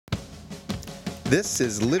This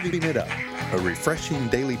is Living It Up, a refreshing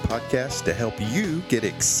daily podcast to help you get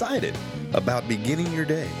excited about beginning your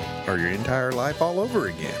day or your entire life all over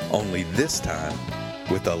again. Only this time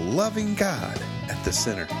with a loving God at the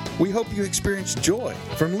center. We hope you experience joy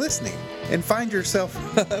from listening and find yourself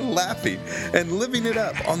laughing and living it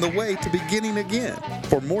up on the way to beginning again.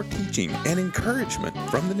 For more teaching and encouragement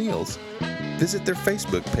from the Neils, visit their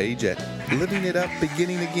Facebook page at Living It Up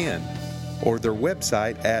Beginning Again or their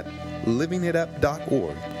website at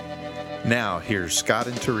livingitup.org. Now, here's Scott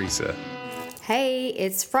and Teresa. Hey,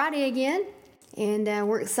 it's Friday again, and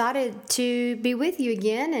we're excited to be with you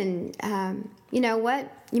again. And you know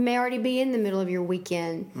what? You may already be in the middle of your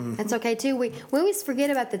weekend. Mm-hmm. That's okay, too. We always forget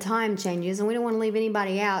about the time changes, and we don't want to leave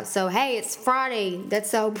anybody out. So, hey, it's Friday. That's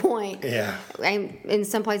the whole point. Yeah. And in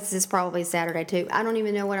some places, it's probably Saturday, too. I don't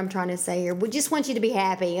even know what I'm trying to say here. We just want you to be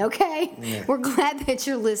happy, okay? Yeah. We're glad that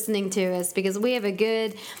you're listening to us because we have a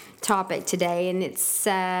good topic today, and it's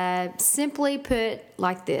simply put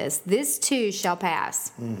like this: this too shall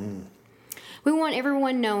pass. Mm-hmm. We want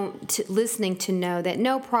everyone listening to know that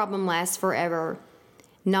no problem lasts forever,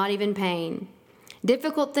 not even pain.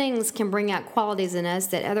 Difficult things can bring out qualities in us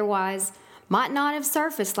that otherwise might not have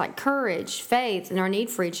surfaced, like courage, faith, and our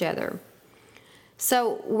need for each other.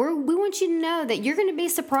 So we want you to know that you're going to be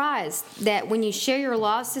surprised that when you share your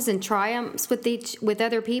losses and triumphs with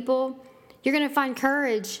other people, you're going to find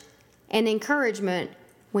courage and encouragement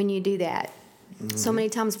when you do that. Mm-hmm. So many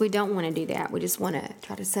times we don't want to do that. We just want to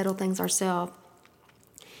try to settle things ourselves.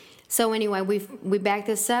 So anyway, we back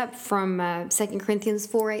this up from 2 Corinthians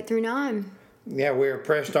 4:8-9. Yeah, we are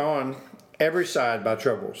pressed on every side by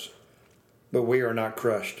troubles, but we are not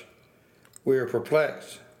crushed. We are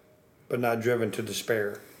perplexed, but not driven to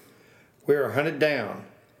despair. We are hunted down,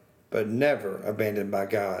 but never abandoned by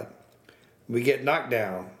God. We get knocked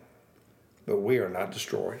down, but we are not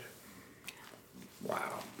destroyed.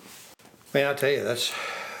 Wow. Man, I tell you,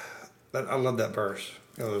 I love that verse.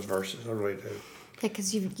 Those verses, I really do. Yeah,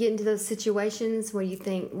 because you get into those situations where you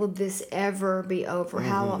think, will this ever be over? Mm-hmm.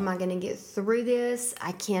 How am I going to get through this?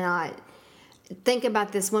 I cannot think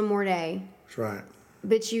about this one more day. That's right.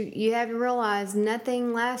 But you have to realize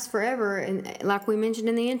nothing lasts forever. And like we mentioned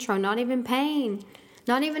in the intro, not even pain,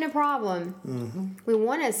 not even a problem. Mm-hmm. We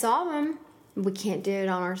want to solve them. We can't do it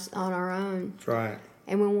on our own. That's right.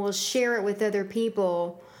 And when we'll share it with other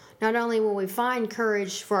people, not only will we find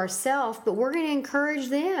courage for ourselves, but we're going to encourage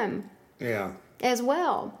them. Yeah. As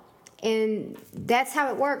well. And that's how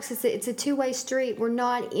it works. It's a two-way street. We're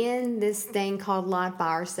not in this thing called life by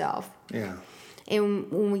ourselves. Yeah.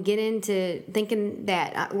 And when we get into thinking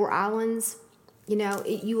that we're islands,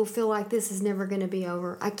 you will feel like this is never going to be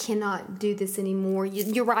over. I cannot do this anymore.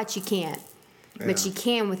 You're right, you can't. Yeah. But you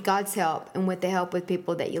can with God's help and with the help with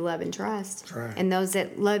people that you love and trust. That's right. And those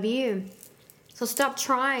that love you. So stop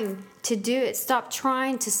trying to do it. Stop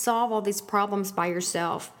trying to solve all these problems by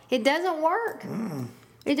yourself. It doesn't work.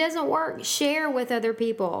 It doesn't work. Share with other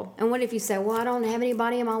people. And what if you say, well, I don't have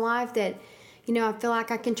anybody in my life that, I feel like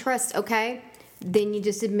I can trust. Okay. Then you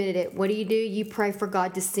just admitted it. What do? You pray for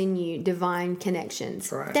God to send you divine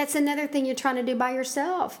connections. Right. That's another thing you're trying to do by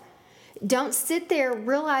yourself. Don't sit there,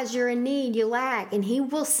 realize you're in need, you lack, and He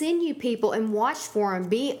will send you people and watch for them.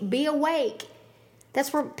 Be awake.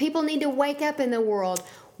 That's where people need to wake up in the world.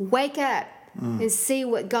 Wake up and see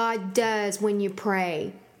what God does when you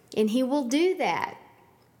pray. And He will do that.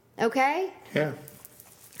 Okay? Yeah.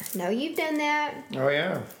 No, you've done that. Oh,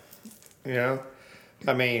 yeah.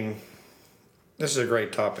 I mean, this is a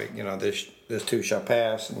great topic. This too shall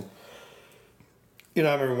pass. And,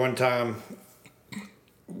 I remember one time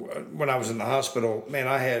when I was in the hospital, man,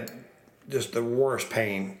 I had just the worst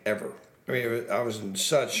pain ever. I mean, I was in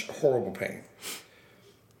such horrible pain.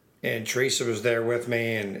 And Teresa was there with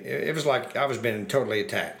me, and it was like I was being totally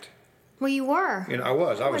attacked. Well, you were. I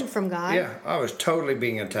was. I was from God. Yeah, I was totally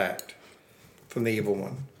being attacked from the evil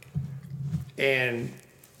one. And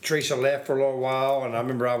Teresa left for a little while, and I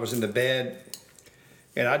remember I was in the bed,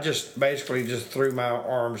 and I just basically just threw my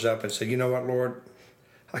arms up and said, you know what, Lord,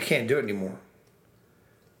 I can't do it anymore.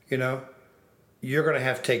 You're going to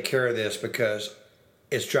have to take care of this because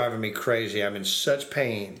it's driving me crazy. I'm in such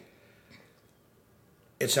pain.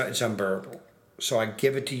 It's unbearable. So I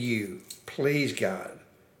give it to you. Please, God,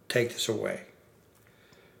 take this away.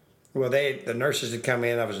 Well, the nurses had come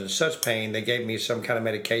in. I was in such pain. They gave me some kind of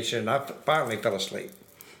medication, and I finally fell asleep.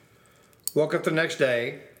 Woke up the next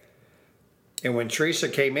day, and when Teresa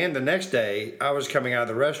came in the next day, I was coming out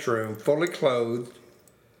of the restroom fully clothed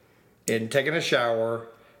and taking a shower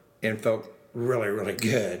and felt really, really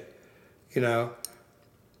good. They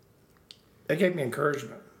gave me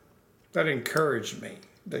encouragement. That encouraged me.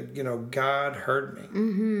 that, God heard me.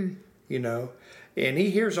 Mm-hmm. And he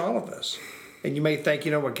hears all of us. And you may think,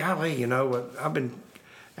 golly, what I've been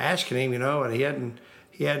asking him, and he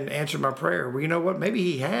hadn't answered my prayer. Well, you know what? Maybe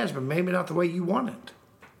he has, but maybe not the way you want it.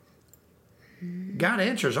 God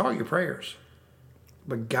answers all your prayers,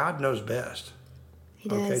 but God knows best. He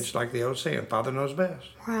does. Okay, just like the old saying, Father knows best.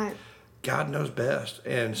 Right. God knows best.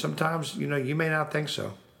 And sometimes, you may not think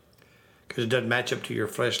so because it doesn't match up to your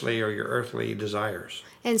fleshly or your earthly desires.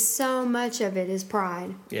 And so much of it is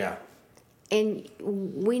pride. Yeah. And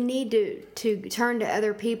we need to turn to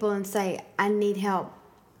other people and say, I need help.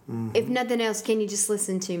 Mm-hmm. If nothing else, can you just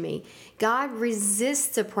listen to me? God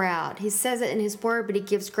resists the proud. He says it in his word, but he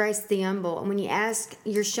gives grace to the humble. And when you ask,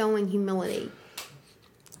 you're showing humility.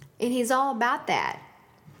 And he's all about that.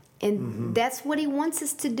 And that's what he wants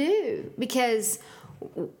us to do. Because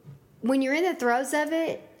when you're in the throes of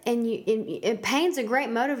it, and pain's a great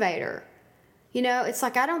motivator. It's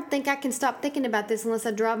like, I don't think I can stop thinking about this unless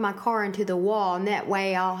I drive my car into the wall, and that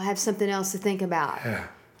way I'll have something else to think about. Yeah.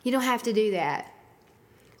 You don't have to do that.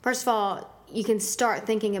 First of all, you can start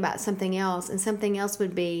thinking about something else, and something else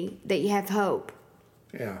would be that you have hope.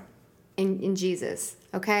 Yeah. In Jesus,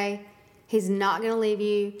 okay? He's not going to leave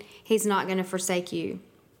you. He's not going to forsake you.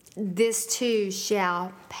 This too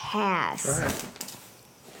shall pass. Right.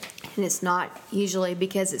 And it's not usually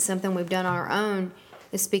because it's something we've done on our own.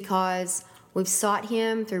 It's because we've sought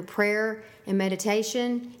him through prayer and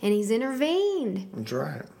meditation, and he's intervened. That's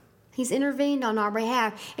right. He's intervened on our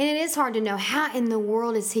behalf. And it is hard to know, how in the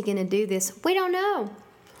world is he going to do this? We don't know.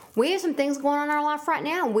 We have some things going on in our life right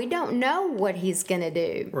now. We don't know what he's going to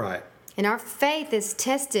do. Right. And our faith is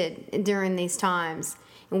tested during these times.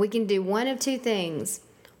 And we can do one of two things.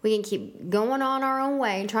 We can keep going on our own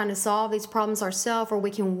way and trying to solve these problems ourselves, or we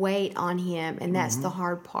can wait on him, and that's the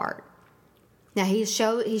hard part. Now, he's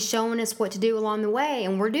showing us what to do along the way,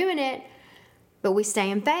 and we're doing it, but we stay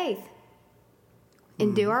in faith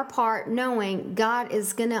and do our part, knowing God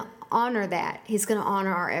is going to honor that. He's going to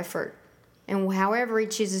honor our effort. And however he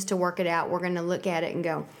chooses to work it out, we're going to look at it and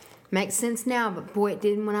go, makes sense now, but boy, it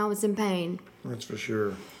didn't when I was in pain. That's for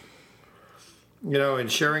sure.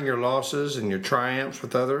 And sharing your losses and your triumphs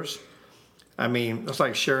with others, it's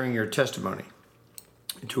like sharing your testimony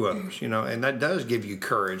to others, and that does give you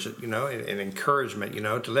courage, and encouragement,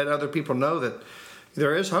 to let other people know that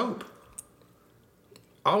there is hope.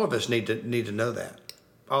 All of us need to know that.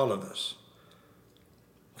 All of us.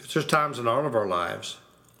 Because there's times in all of our lives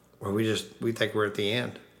where we think we're at the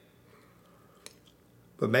end.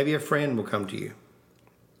 But maybe a friend will come to you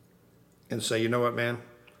and say, you know what, man?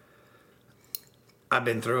 I've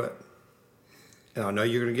been through it. And I know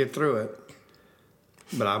you're going to get through it.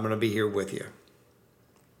 But I'm going to be here with you.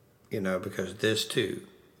 Because this too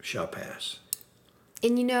shall pass.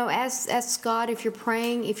 And ask God if you're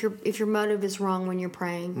praying, if your motive is wrong when you're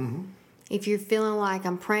praying. Mm-hmm. If you're feeling like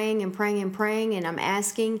I'm praying and praying and praying and I'm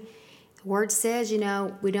asking, the word says,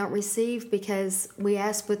 we don't receive because we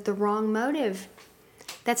ask with the wrong motive.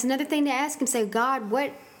 That's another thing to ask him. Say, God,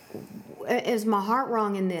 what is my heart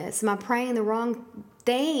wrong in this? Am I praying the wrong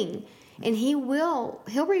thing? And he'll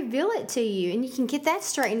reveal it to you, and you can get that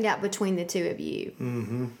straightened out between the two of you.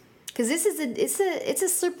 Mm-hmm. Because this is it's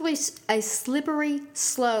a slippery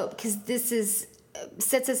slope. Because this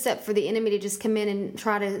sets us up for the enemy to just come in and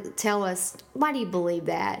try to tell us, why do you believe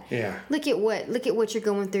that? Yeah. Look at what you're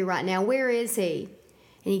going through right now. Where is he?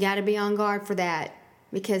 And you got to be on guard for that,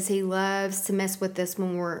 because he loves to mess with us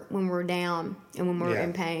when we're down and when we're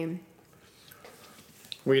in pain.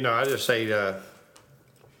 Well, I just say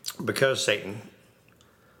because Satan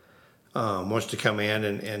wants to come in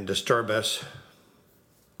and disturb us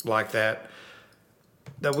like that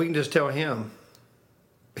we can just tell him,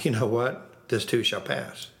 you know what, this too shall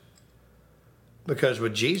pass. Because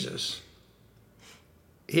with Jesus,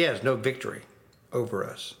 he has no victory over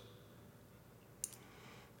us.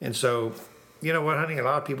 And so, you know what, honey, a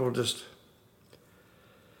lot of people just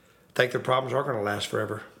think their problems are going to last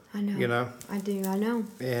forever. I know. I do. I know.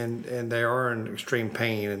 And they are in extreme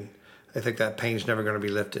pain, and they think that pain's never going to be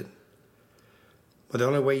lifted. But the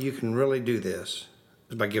only way you can really do this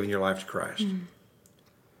is by giving your life to Christ.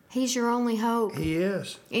 He's your only hope. He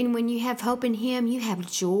is. And when you have hope in him, you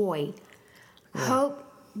have joy. Yeah. Hope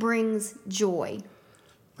brings joy.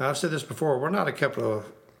 I've said this before. We're not a couple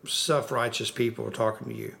of self-righteous people talking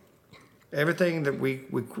to you. Everything that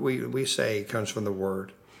we say comes from the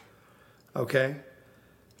Word. Okay?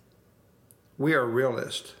 We are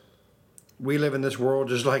realists. We live in this world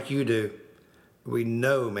just like you do. We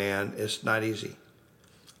know, man, it's not easy.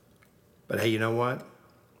 But hey, you know what?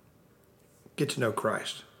 Get to know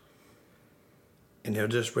Christ. And he'll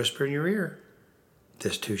just whisper in your ear,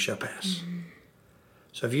 this too shall pass.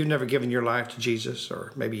 So if you've never given your life to Jesus,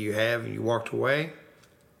 or maybe you have and you walked away,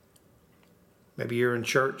 maybe you're in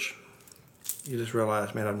church, you just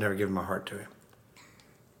realize, man, I've never given my heart to him.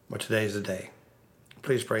 Well, today's the day.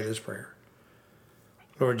 Please pray this prayer.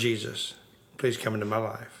 Lord Jesus, please come into my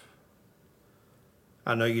life.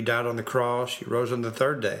 I know you died on the cross, you rose on the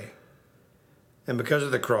third day. And because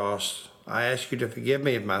of the cross, I ask you to forgive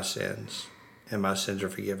me of my sins, and my sins are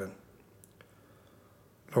forgiven.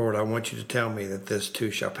 Lord, I want you to tell me that this too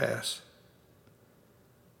shall pass.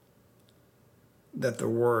 That the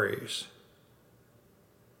worries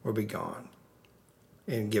will be gone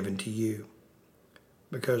and given to you.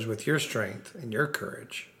 Because with your strength and your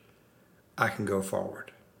courage, I can go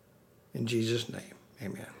forward. In Jesus' name,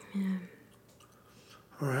 amen. Yeah.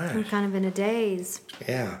 All right. We're kind of in a daze.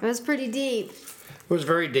 Yeah. It was pretty deep. It was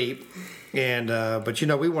very deep. And but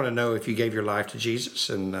we want to know if you gave your life to Jesus,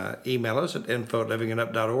 and email us at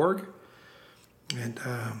info@livingitup.org. And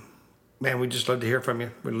man, we'd just love to hear from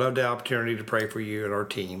you. We'd love the opportunity to pray for you and our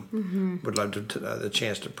team. Mm-hmm. We'd love the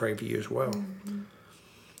chance to pray for you as well. Mm-hmm.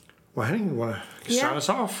 Well, honey, you want to sign us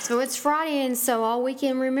off? So it's Friday, and so all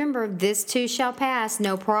weekend, remember, this too shall pass.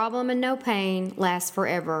 No problem and no pain lasts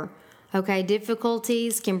forever. Okay,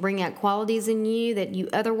 difficulties can bring out qualities in you that you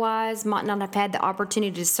otherwise might not have had the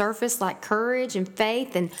opportunity to surface, like courage and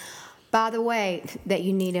faith, and by the way, that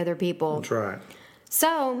you need other people. That's right.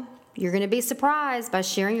 So you're going to be surprised by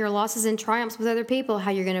sharing your losses and triumphs with other people,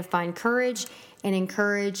 how you're going to find courage and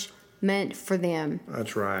encouragement for them.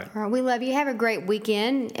 That's right. All right, we love you. Have a great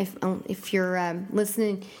weekend if you're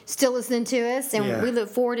still listening to us, and we look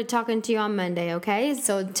forward to talking to you on Monday, okay?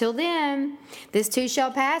 So until then, this too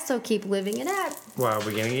shall pass, so keep living it up. While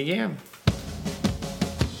beginning again.